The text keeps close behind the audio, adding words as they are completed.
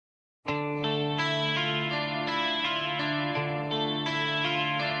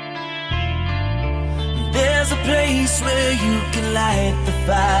a place where you can light the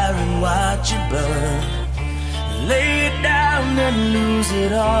fire and watch it burn, lay it down and lose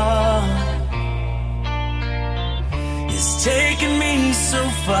it all. It's taken me so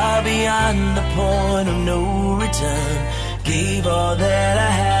far beyond the point of no return. Gave all that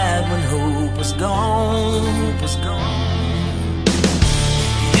I had when hope was gone.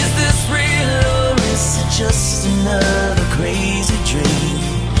 Is this real or is it just another crazy dream?